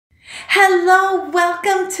Hello,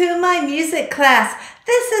 welcome to my music class.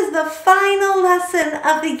 This is the final lesson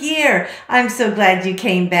of the year. I'm so glad you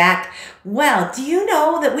came back. Well, do you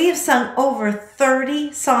know that we have sung over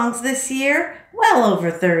 30 songs this year? Well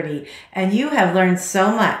over 30. And you have learned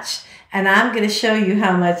so much. And I'm going to show you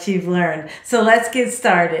how much you've learned. So let's get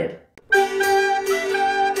started.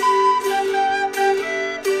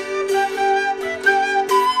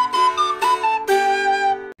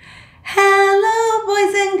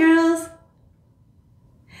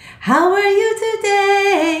 How are you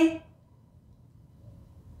today?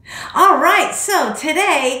 All right, so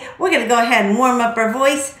today we're going to go ahead and warm up our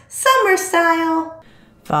voice summer style.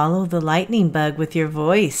 Follow the lightning bug with your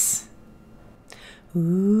voice.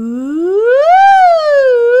 Ooh.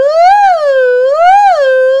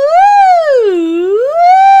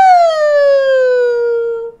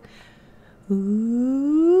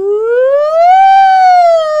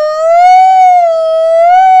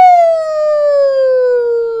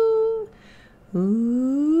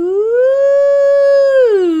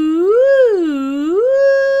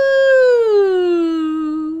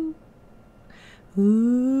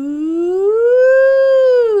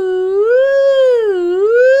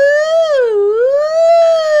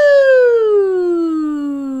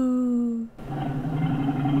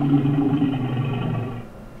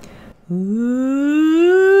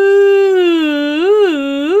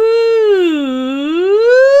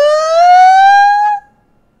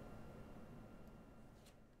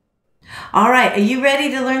 All right, are you ready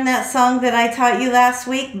to learn that song that I taught you last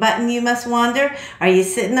week, Button You Must Wander? Are you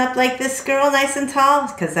sitting up like this girl nice and tall?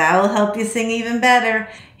 Because that will help you sing even better.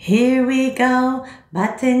 Here we go.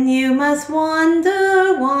 Button you must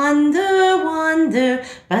wander, wander, wander.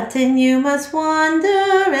 Button you must wander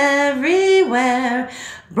everywhere.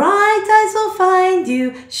 Bright eyes will find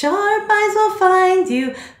you, sharp eyes will find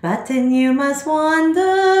you. Button you must wander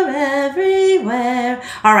everywhere.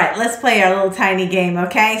 All right, let's play our little tiny game,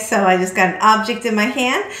 okay? So I just got an object in my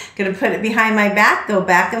hand. Gonna put it behind my back, go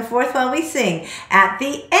back and forth while we sing. At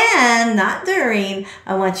the end, not during,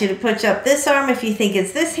 I want you to put up this arm if you think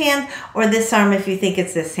it's this hand, or this arm if you think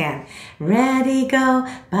it's this hand. Ready, go.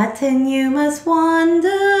 Button you must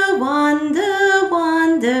wander, wander,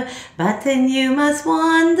 wander. Button you must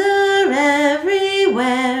wander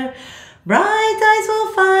everywhere. Bright eyes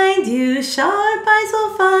will find you, sharp eyes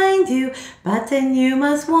will find you. Button you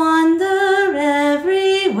must wander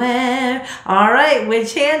everywhere. All right,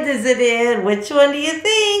 which hand is it in? Which one do you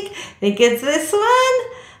think? Think it's this one?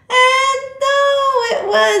 And no, it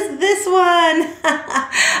was this one.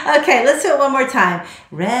 Okay, let's do it one more time.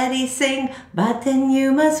 Ready, sing. Button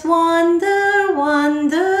you must wander,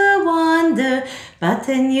 wander, wander.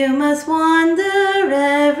 Button you must wander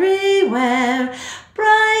everywhere.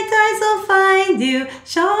 Bright eyes will find you,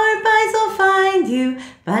 sharp eyes will find you.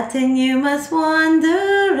 Button you must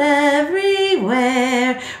wander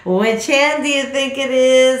everywhere. Which hand do you think it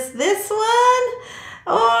is? This one?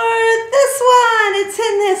 Or this one? It's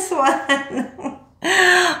in this one.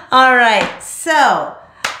 All right, so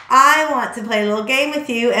I want to play a little game with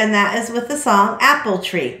you, and that is with the song Apple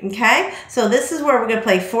Tree, okay? So this is where we're going to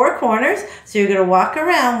play four corners. So you're going to walk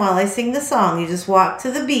around while I sing the song. You just walk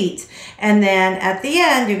to the beat, and then at the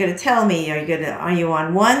end, you're going to tell me, are you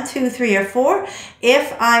on 1, 2, 3, or 4?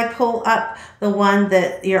 If I pull up the one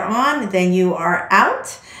that you're on, then you are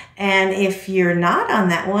out. And if you're not on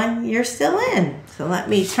that one, you're still in. So let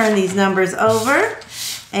me turn these numbers over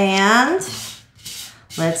and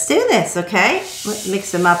let's do this, okay? Let's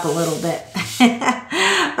mix them up a little bit.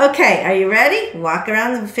 Okay, are you ready? Walk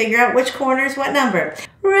around and figure out which corner is what number.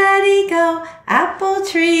 Ready, go. Apple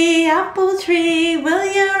tree, will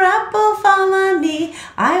your apple fall on me?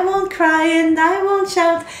 I won't cry and I won't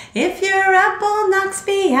shout if your apple knocks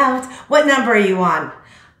me out. What number are you on?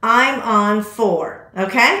 I'm on 4.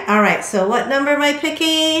 Okay? All right. So what number am I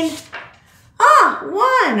picking? Ah,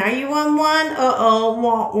 1. Are you on 1? Uh-oh.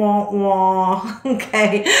 Wah, wah, wah.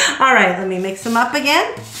 Okay. All right. Let me mix them up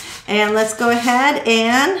again. And let's go ahead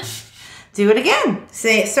and do it again.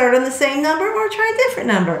 Start on the same number or try a different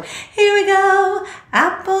number. Here we go.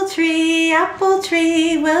 Apple tree,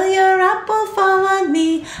 will your apple fall on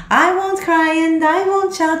me? I won't cry and I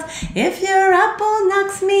won't shout if your apple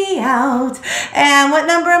knocks me out. And what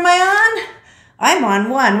number am I on? I'm on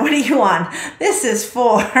 1. What are you on? This is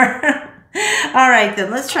 4. All right, then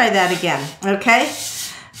let's try that again, okay?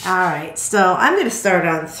 All right, so I'm going to start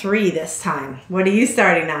on 3 this time. What are you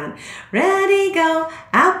starting on? Ready, go.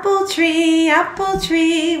 Apple tree,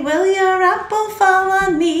 will your apple fall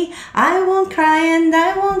on me? I won't cry and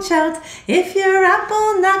I won't shout if your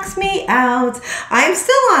apple knocks me out. I'm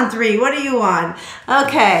still on 3. What are you on?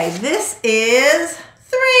 Okay, this is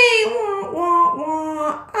 3.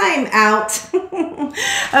 time out.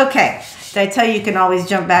 Okay, did I tell you you can always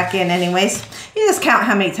jump back in anyways? You just count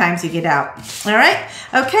how many times you get out. All right?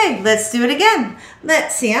 Okay, let's do it again.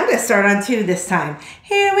 Let's see, I'm going to start on 2 this time.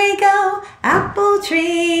 Here we go. Apple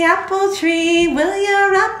tree, will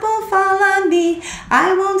your apple fall on me?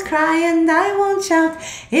 I won't cry and I won't shout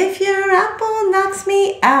if your apple knocks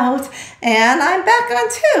me out. And I'm back on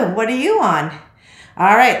 2. What are you on?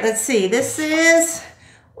 All right, let's see. This is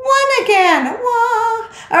 1 again. Whoa.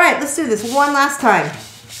 All right, let's do this one last time.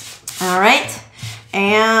 All right,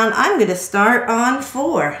 and I'm going to start on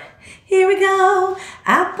 4. Here we go.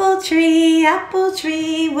 Apple tree,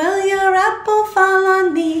 will your apple fall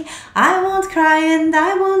on me? I won't cry and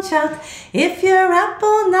I won't shout if your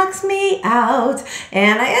apple knocks me out.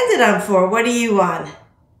 And I ended on 4. What are you on?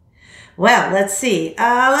 Well, let's see.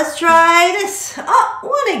 Let's try this.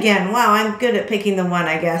 Oh, 1 again. Wow, I'm good at picking the 1,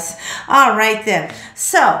 I guess. All right then.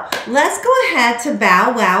 So let's go ahead to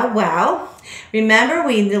bow, wow, wow. Remember,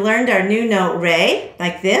 we learned our new note, re,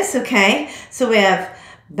 like this, okay? So we have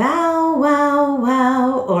bow, wow,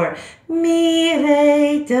 wow, or mi,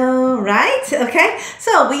 re, do, right? Okay?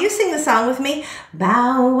 So will you sing the song with me?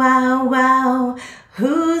 Bow, wow, wow,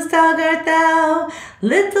 whose dog art thou?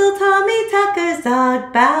 Little Tommy Tucker's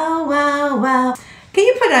dog, bow, wow, wow. Can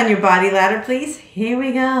you put on your body ladder, please? Here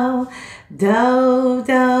we go. Do,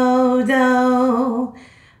 do, do.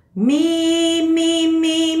 Me, me,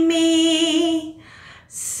 me, me.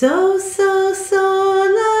 So, so,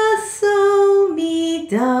 so, la, so, mi,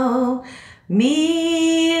 do.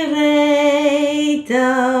 Mi, re,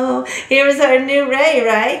 do. Here's our new re,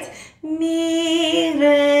 right? Mi,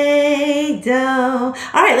 re, do. All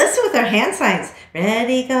right, let's do it with our hand signs.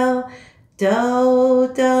 Ready, go.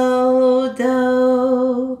 Do, do,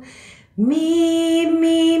 do. Mi,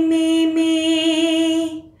 me, me,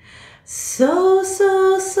 me. So,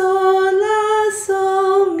 so, so, la,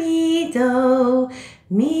 so, mi, do.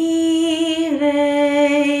 Mi,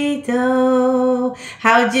 re, do.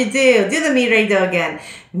 How'd you do? Do the mi, re, do again.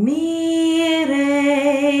 Mi,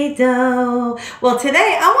 re, do. Well,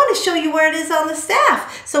 today I want to show you where it is on the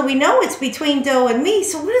staff. So we know it's between do and mi.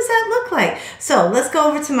 So what does that look like? So let's go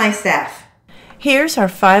over to my staff. Here's our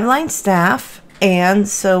 5-line staff. And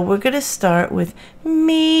so we're going to start with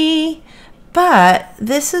mi. But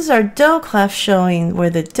this is our do clef showing where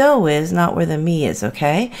the do is, not where the mi is,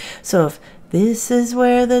 okay? So if this is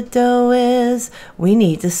where the do is, we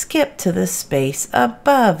need to skip to the space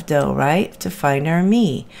above do, right? To find our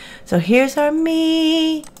mi. So here's our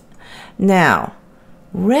mi. Now,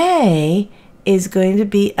 re is going to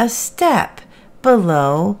be a step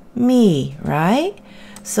below mi, right?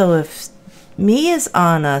 So if mi is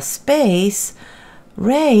on a space,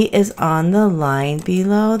 re is on the line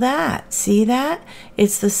below that. See that?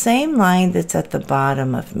 It's the same line that's at the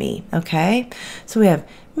bottom of mi, okay? So we have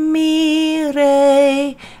mi,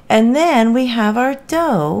 re, and then we have our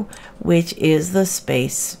do, which is the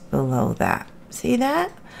space below that. See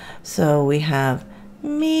that? So we have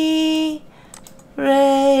mi,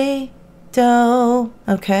 re, do,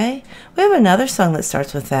 okay? We have another song that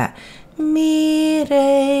starts with that. Mi,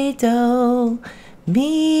 re, do,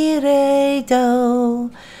 mi, re, do,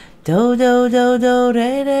 do, do, do, do,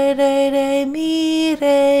 re, re, re, re, mi,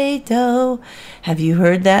 re, do. Have you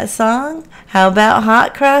heard that song? How about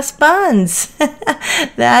hot cross buns?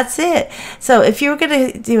 That's it. So if you were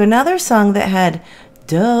going to do another song that had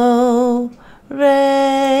do,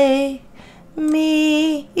 re,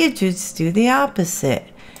 mi, you'd just do the opposite.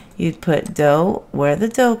 You'd put do where the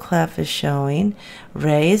do clef is showing.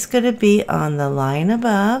 Re is going to be on the line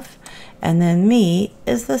above. And then mi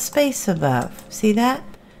is the space above. See that?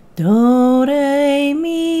 Do, re,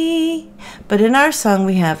 mi. But in our song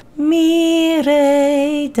we have mi,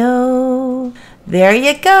 re, do. There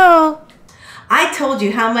you go. I told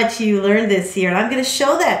you how much you learned this year, and I'm going to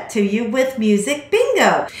show that to you with Music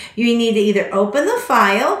Bingo. You need to either open the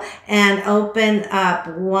file and open up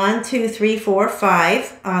 1, 2, 3, 4,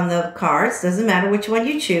 5 on the cards. Doesn't matter which one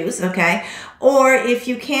you choose, okay? Or if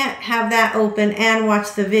you can't have that open and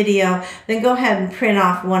watch the video, then go ahead and print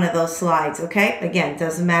off one of those slides, okay? Again,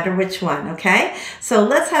 doesn't matter which one, okay? So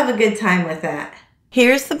let's have a good time with that.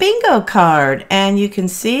 Here's the bingo card, and you can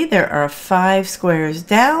see there are 5 squares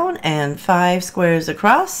down and 5 squares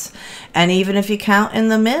across, and even if you count in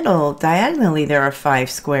the middle, diagonally there are 5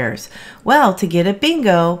 squares. Well, to get a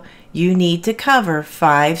bingo, you need to cover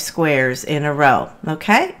 5 squares in a row,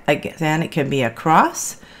 okay? Again, it can be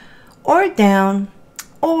across, or down,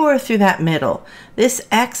 or through that middle. This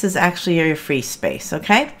X is actually your free space,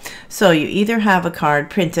 okay? So you either have a card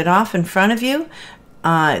printed off in front of you.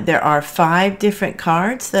 There are 5 different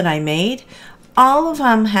cards that I made. All of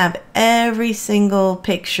them have every single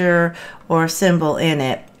picture or symbol in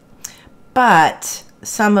it, but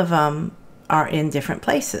some of them are in different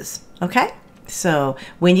places, okay? So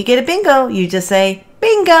when you get a bingo, you just say,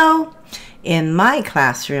 bingo. In my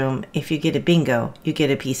classroom, if you get a bingo, you get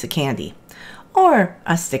a piece of candy or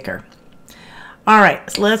a sticker. All right,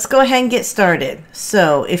 so let's go ahead and get started.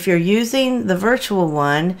 So if you're using the virtual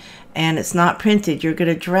one and it's not printed, you're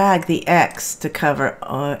going to drag the X to cover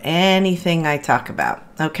anything I talk about,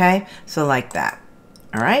 okay? So like that.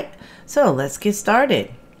 All right, so let's get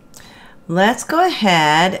started. Let's go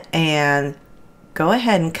ahead and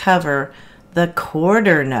cover the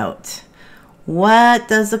quarter note. What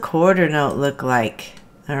does the quarter note look like?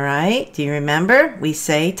 All right, do you remember? We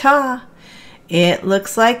say ta. It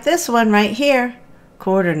looks like this one right here,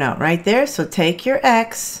 quarter note right there. So take your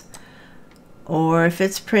X, or if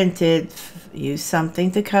it's printed, use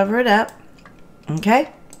something to cover it up.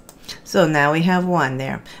 Okay, so now we have one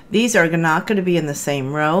there. These are not going to be in the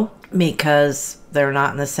same row because they're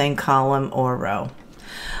not in the same column or row.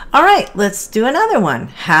 All right, let's do another one.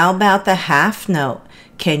 How about the half note?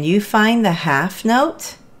 Can you find the half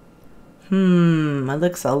note? It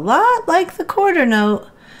looks a lot like the quarter note,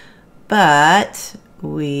 but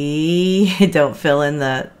we don't fill in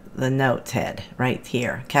the note head right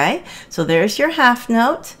here, okay? So there's your half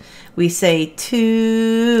note. We say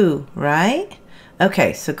two, right?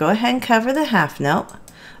 Okay, so go ahead and cover the half note.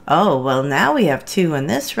 Oh, well, now we have two in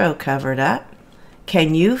this row covered up.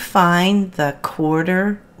 Can you find the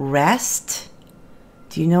quarter rest?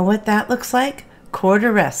 Do you know what that looks like?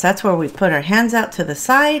 Quarter rest. That's where we put our hands out to the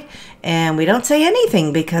side and we don't say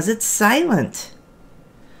anything because it's silent.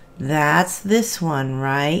 That's this one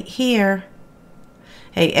right here.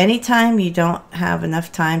 Hey, anytime you don't have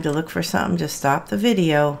enough time to look for something, just stop the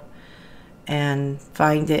video and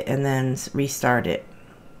find it and then restart it.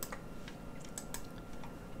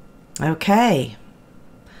 Okay.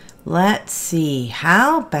 Let's see.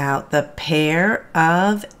 How about the pair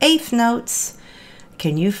of eighth notes?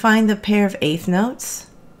 Can you find the pair of eighth notes?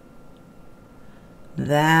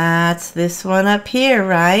 That's this one up here,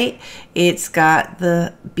 right? It's got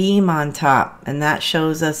the beam on top, and that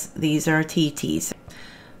shows us these are TTs.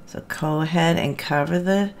 So go ahead and cover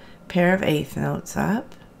the pair of eighth notes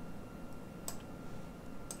up.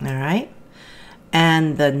 All right.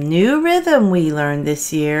 And the new rhythm we learned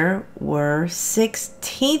this year were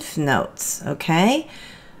 16th notes, okay?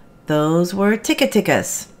 Those were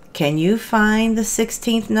ticka-tickas. Can you find the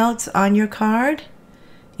 16th notes on your card?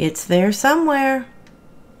 It's there somewhere.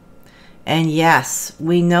 And yes,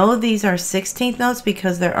 we know these are 16th notes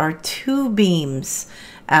because there are two beams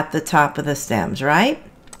at the top of the stems, right?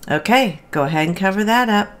 Okay, go ahead and cover that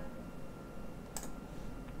up.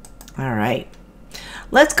 All right.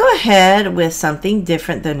 Let's go ahead with something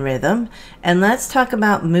different than rhythm, and let's talk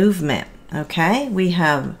about movement, okay? We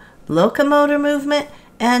have locomotor movement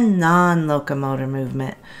and non-locomotor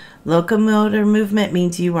movement. Locomotor movement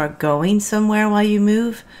means you are going somewhere while you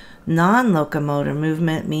move. Non-locomotor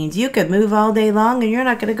movement means you could move all day long and you're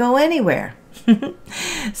not going to go anywhere.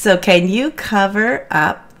 So can you cover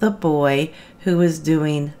up the boy who is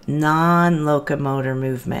doing non-locomotor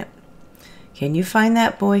movement? Can you find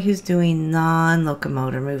that boy who's doing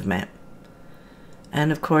non-locomotor movement?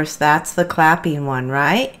 And of course, that's the clapping one,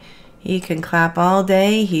 right? He can clap all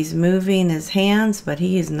day. He's moving his hands, but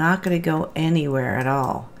he is not going to go anywhere at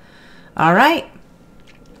all. All right.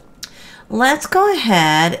 Let's go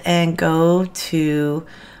ahead and go to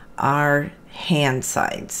our hand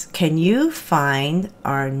signs. Can you find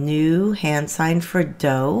our new hand sign for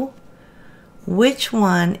do? Which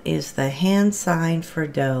one is the hand sign for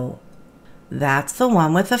do? That's the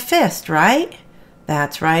one with a fist, right?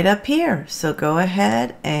 That's right up here. So go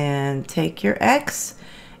ahead and take your X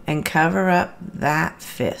and cover up that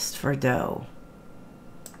fist for do. All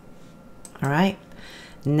right.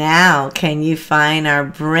 Now, can you find our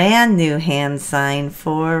brand new hand sign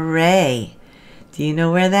for Ray? Do you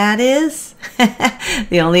know where that is?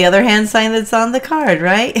 The only other hand sign that's on the card,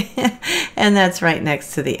 right? And that's right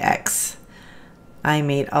next to the X. I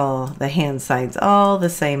made all the hand signs all the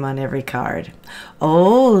same on every card.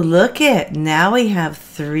 Oh, look it. Now we have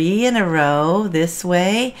 3 in a row this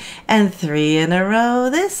way and 3 in a row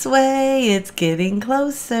this way. It's getting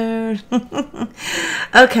closer.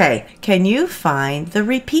 Okay, can you find the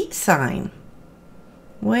repeat sign?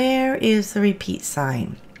 Where is the repeat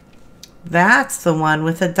sign? That's the one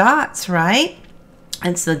with the dots, right?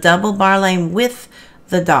 It's the double bar line with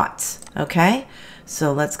the dots, okay?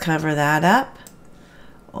 So let's cover that up.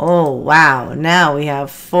 Oh, wow. Now we have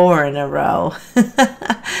 4 in a row.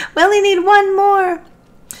 We only need 1 more.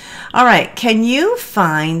 All right, can you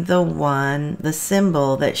find the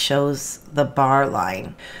symbol that shows the bar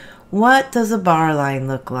line? What does a bar line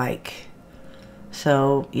look like?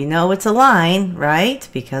 So you know it's a line, right?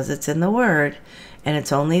 Because it's in the word, and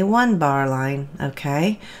it's only one bar line,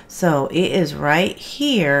 okay? So it is right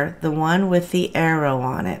here, the one with the arrow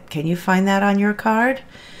on it. Can you find that on your card?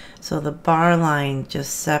 So the bar line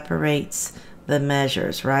just separates the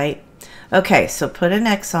measures, right? Okay, so put an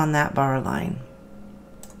X on that bar line.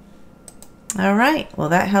 All right, well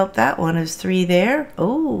that helped that one. Is 3 there?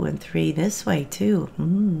 Oh, and 3 this way too.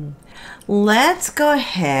 Let's go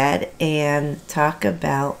ahead and talk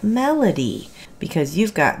about melody, because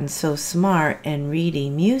you've gotten so smart in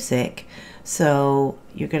reading music. So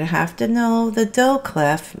you're going to have to know the do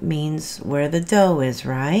clef means where the do is,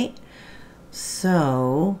 right?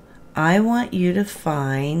 So I want you to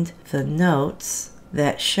find the notes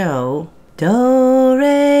that show do,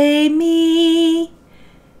 re, mi.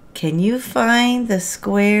 Can you find the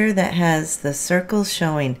square that has the circles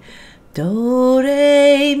showing do,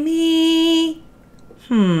 re, mi?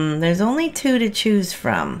 There's only 2 to choose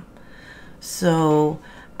from. So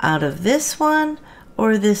out of this one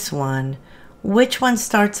or this one, which one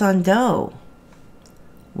starts on do?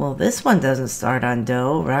 Well, this one doesn't start on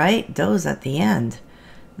do, right? Do's at the end.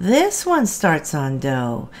 This one starts on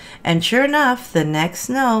do. And sure enough, the next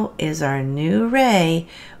note is our new re,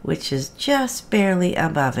 which is just barely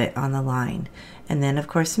above it on the line. And then, of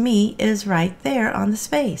course, mi is right there on the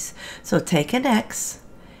space. So take an X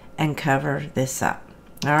and cover this up.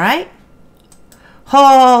 All right?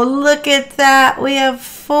 Oh, look at that. We have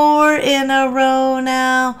 4 in a row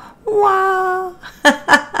now. Wow.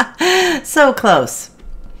 So close.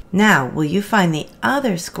 Now, will you find the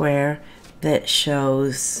other square that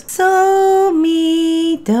shows so,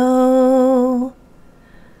 mi, do,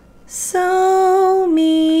 so,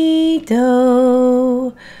 mi,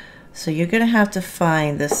 do? So you're going to have to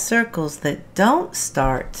find the circles that don't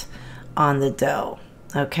start on the do,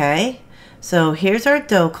 okay? So here's our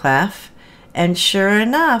do clef, and sure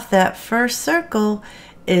enough, that first circle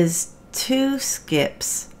is 2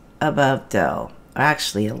 skips above do.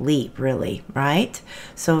 Actually a leap, really, right?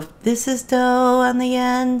 So if this is do on the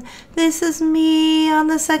end, this is mi on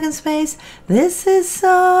the second space, this is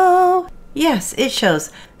so. Yes, it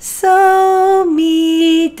shows so,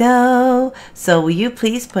 mi, do. So will you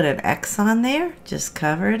please put an X on there? Just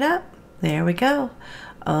cover it up. There we go.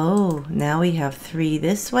 Oh, now we have 3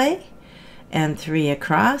 this way and 3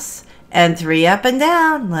 across and 3 up and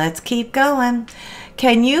down. Let's keep going.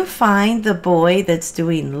 Can you find the boy that's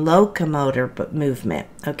doing locomotor movement?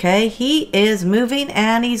 Okay, he is moving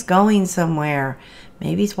and he's going somewhere.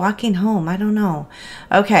 Maybe he's walking home. I don't know.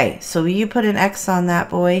 Okay, so will you put an X on that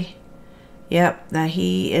boy? Yep, that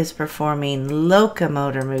he is performing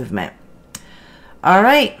locomotor movement. All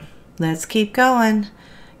right, let's keep going.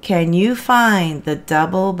 Can you find the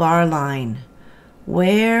double bar line?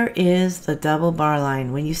 Where is the double bar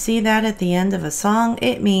line? When you see that at the end of a song,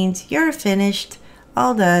 it means you're finished.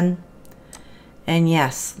 All done. And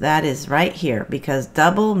yes, that is right here, because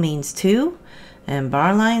double means 2 and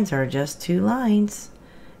bar lines are just 2 lines.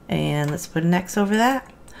 And let's put an X over that.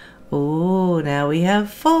 Oh, now we have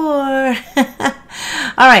 4. All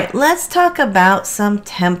right, let's talk about some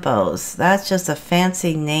tempos. That's just a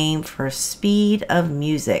fancy name for speed of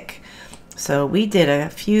music. So we did a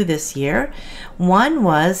few this year. One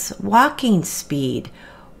was walking speed.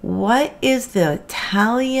 What is the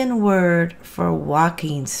Italian word for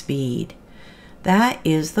walking speed? That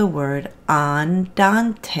is the word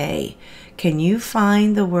andante. Can you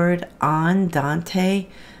find the word andante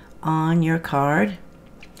on your card?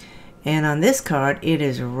 And on this card, it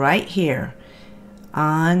is right here,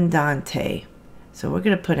 andante. So we're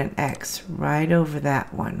going to put an X right over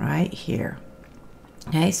that one right here.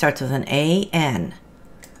 Okay, starts with an A-N.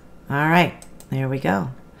 All right, there we go.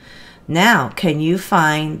 Now, can you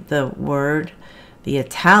find the word, the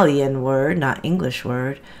Italian word, not English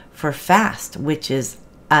word, for fast, which is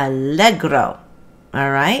allegro?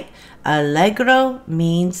 All right, allegro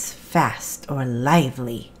means fast or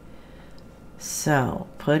lively. So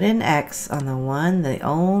put an X on the one, the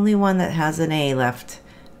only one that has an A left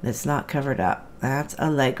that's not covered up. That's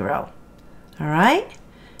allegro. All right,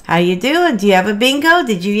 how you doing? Do you have a bingo?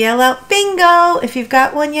 Did you yell out bingo if you've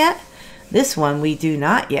got one yet? This one we do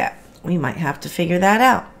not yet. We might have to figure that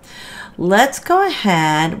out. Let's go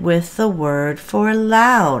ahead with the word for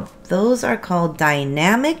loud. Those are called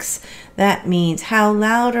dynamics. That means how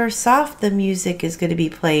loud or soft the music is going to be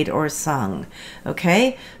played or sung.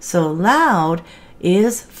 Okay, so loud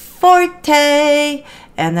is forte,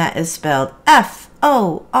 and that is spelled F-O-R-T-E.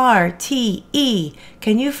 F-O-R-T-E.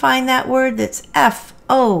 Can you find that word that's F-O-R-T-E?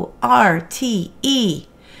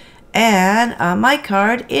 And on my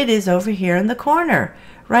card, it is over here in the corner,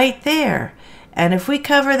 right there. And if we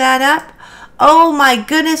cover that up, oh my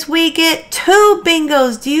goodness, we get 2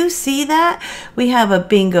 bingos. Do you see that? We have a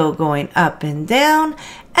bingo going up and down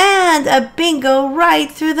and a bingo right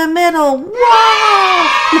through the middle. Wow!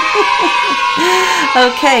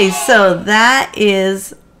 Okay, so that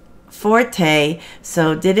is Forte.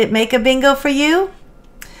 So did it make a bingo for you?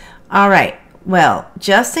 All right. Well,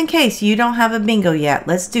 just in case you don't have a bingo yet,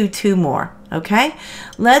 let's do 2 more, okay?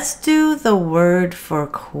 Let's do the word for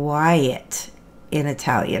quiet in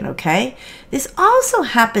Italian, okay? This also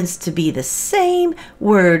happens to be the same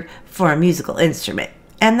word for a musical instrument,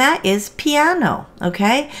 and that is piano,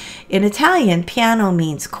 okay? In Italian, piano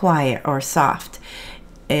means quiet or soft.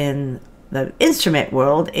 In the instrument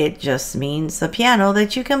world, it just means the piano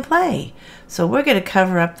that you can play. So we're going to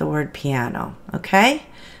cover up the word piano, okay?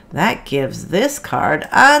 That gives this card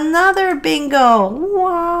another bingo.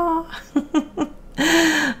 Wow.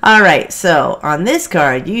 All right, so on this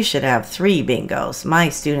card, you should have 3 bingos. My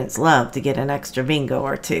students love to get an extra bingo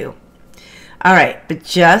or 2. All right, but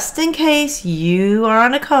just in case you are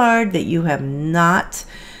on a card that you have not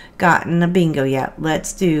gotten a bingo yet,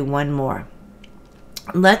 let's do one more.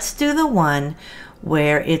 Let's do the one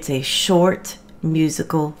where it's a short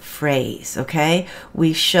musical phrase, okay?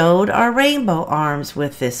 We showed our rainbow arms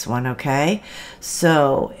with this one, okay?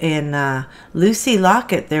 So in Lucy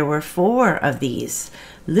Locket, there were 4 of these.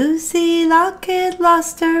 Lucy Locket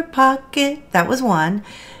lost her pocket. That was 1.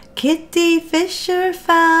 Kitty Fisher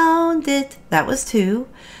found it. That was 2.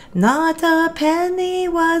 Not a penny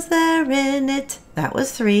was there in it. That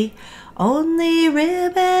was 3. Only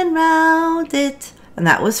ribbon round it. And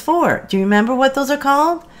that was 4. Do you remember what those are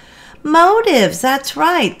called? Motives. That's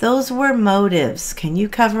right. Those were motives. Can you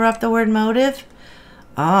cover up the word motive?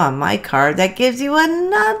 Ah, my card. That gives you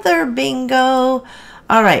another bingo.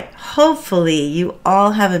 All right. Hopefully you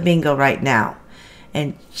all have a bingo right now.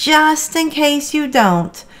 And just in case you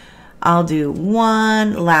don't, I'll do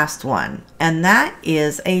one last one. And that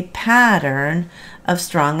is a pattern of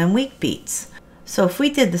strong and weak beats. So if we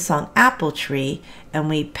did the song Apple Tree and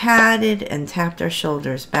we patted and tapped our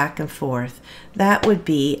shoulders back and forth, that would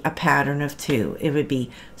be a pattern of 2. It would be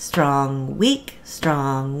strong, weak,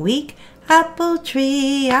 apple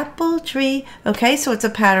tree, apple tree. Okay, so it's a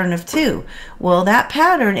pattern of 2. Well, that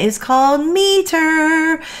pattern is called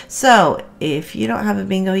meter. So if you don't have a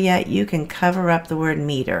bingo yet, you can cover up the word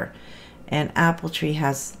meter. And apple tree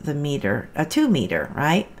has the meter, a 2 meter,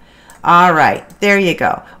 right? All right, there you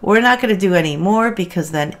go. We're not going to do any more because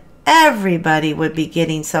then everybody would be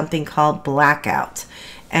getting something called blackout.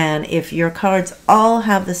 And if your cards all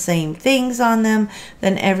have the same things on them,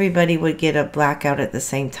 then everybody would get a blackout at the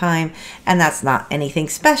same time. And that's not anything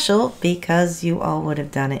special because you all would have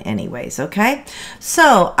done it anyways, okay?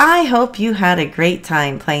 So I hope you had a great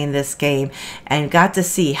time playing this game and got to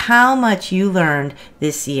see how much you learned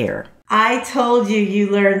this year. I told you you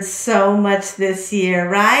learned so much this year,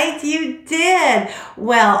 right? You did.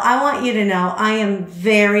 Well, I want you to know I am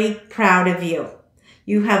very proud of you.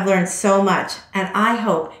 You have learned so much, and I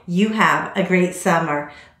hope you have a great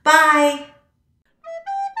summer. Bye.